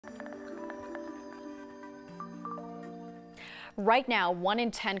Right now, 1 in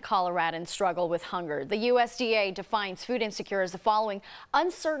 10 Coloradans struggle with hunger. The USDA defines food insecure as the following: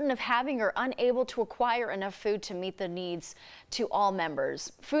 uncertain of having or unable to acquire enough food to meet the needs to all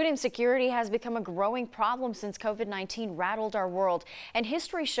members. Food insecurity has become a growing problem since COVID-19 rattled our world, and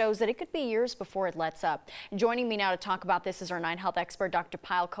history shows that it could be years before it lets up. Joining me now to talk about this is our 9 Health expert, Dr.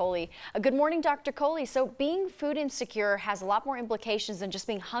 Pyle Coley. Good morning, Dr. Coley. So being food insecure has a lot more implications than just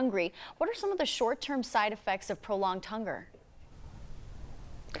being hungry. What are some of the short-term side effects of prolonged hunger?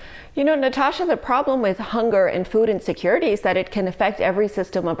 You know, Natasha, the problem with hunger and food insecurity is that it can affect every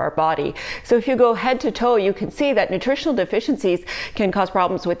system of our body. So if you go head to toe, you can see that nutritional deficiencies can cause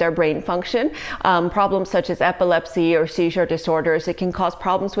problems with our brain function, problems such as epilepsy or seizure disorders. It can cause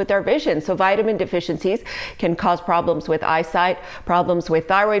problems with our vision. So vitamin deficiencies can cause problems with eyesight, problems with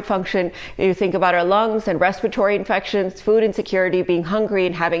thyroid function. You think about our lungs and respiratory infections. Food insecurity, being hungry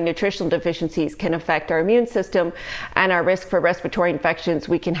and having nutritional deficiencies can affect our immune system and our risk for respiratory infections.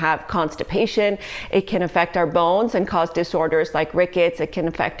 We can have constipation. It can affect our bones and cause disorders like rickets. It can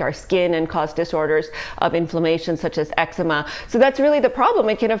affect our skin and cause disorders of inflammation such as eczema. So that's really the problem.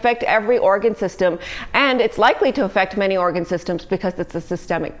 It can affect every organ system, and it's likely to affect many organ systems because it's a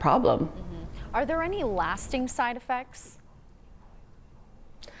systemic problem. Are there any lasting side effects?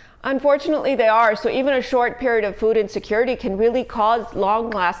 Unfortunately, they are. So even a short period of food insecurity can really cause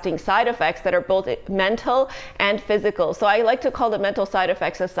long-lasting side effects that are both mental and physical. So I like to call the mental side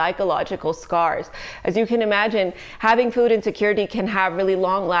effects as psychological scars. As you can imagine, having food insecurity can have really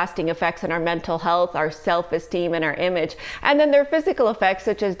long-lasting effects on our mental health, our self-esteem, and our image. And then there are physical effects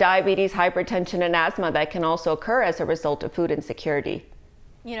such as diabetes, hypertension, and asthma that can also occur as a result of food insecurity.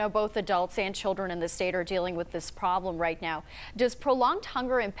 You know, both adults and children in the state are dealing with this problem right now. Does prolonged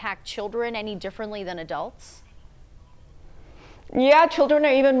hunger impact children any differently than adults? Yeah, children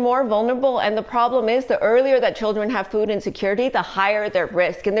are even more vulnerable, and the problem is the earlier that children have food insecurity, the higher their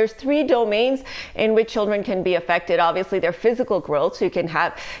risk. And there's 3 domains in which children can be affected. Obviously, their physical growth, so you can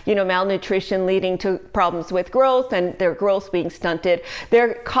have, malnutrition leading to problems with growth and their growth being stunted.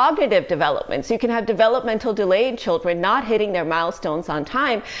 Their cognitive development, so you can have developmental delay in children not hitting their milestones on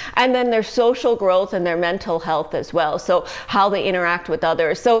time, and then their social growth and their mental health as well, so how they interact with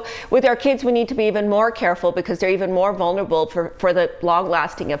others. So with our kids, we need to be even more careful because they're even more vulnerable for the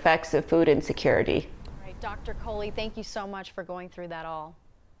long-lasting effects of food insecurity. All right, Dr. Coley, thank you so much for going through that all.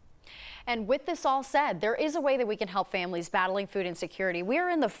 And with this all said, there is a way that we can help families battling food insecurity. We are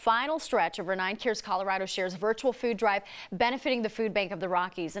in the final stretch of our 9 Cares Colorado Shares virtual food drive benefiting the Food Bank of the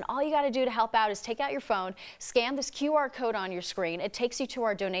Rockies. And all you got to do to help out is take out your phone, scan this QR code on your screen. It takes you to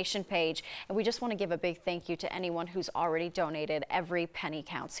our donation page. And we just want to give a big thank you to anyone who's already donated. Every penny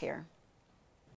counts here.